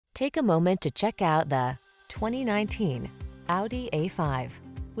Take a moment to check out the 2019 Audi A5.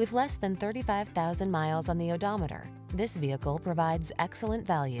 With less than 35,000 miles on the odometer, this vehicle provides excellent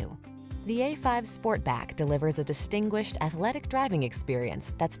value. The A5 Sportback delivers a distinguished athletic driving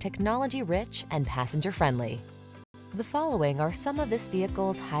experience that's technology-rich and passenger-friendly. The following are some of this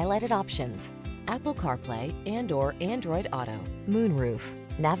vehicle's highlighted options: Apple CarPlay and/or Android Auto, moonroof,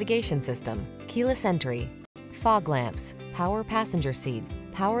 navigation system, keyless entry, fog lamps, power passenger seat,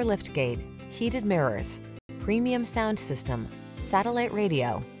 power liftgate, heated mirrors, premium sound system, satellite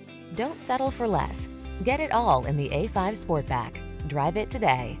radio. Don't settle for less. Get it all in the A5 Sportback. Drive it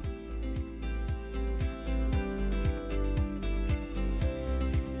today.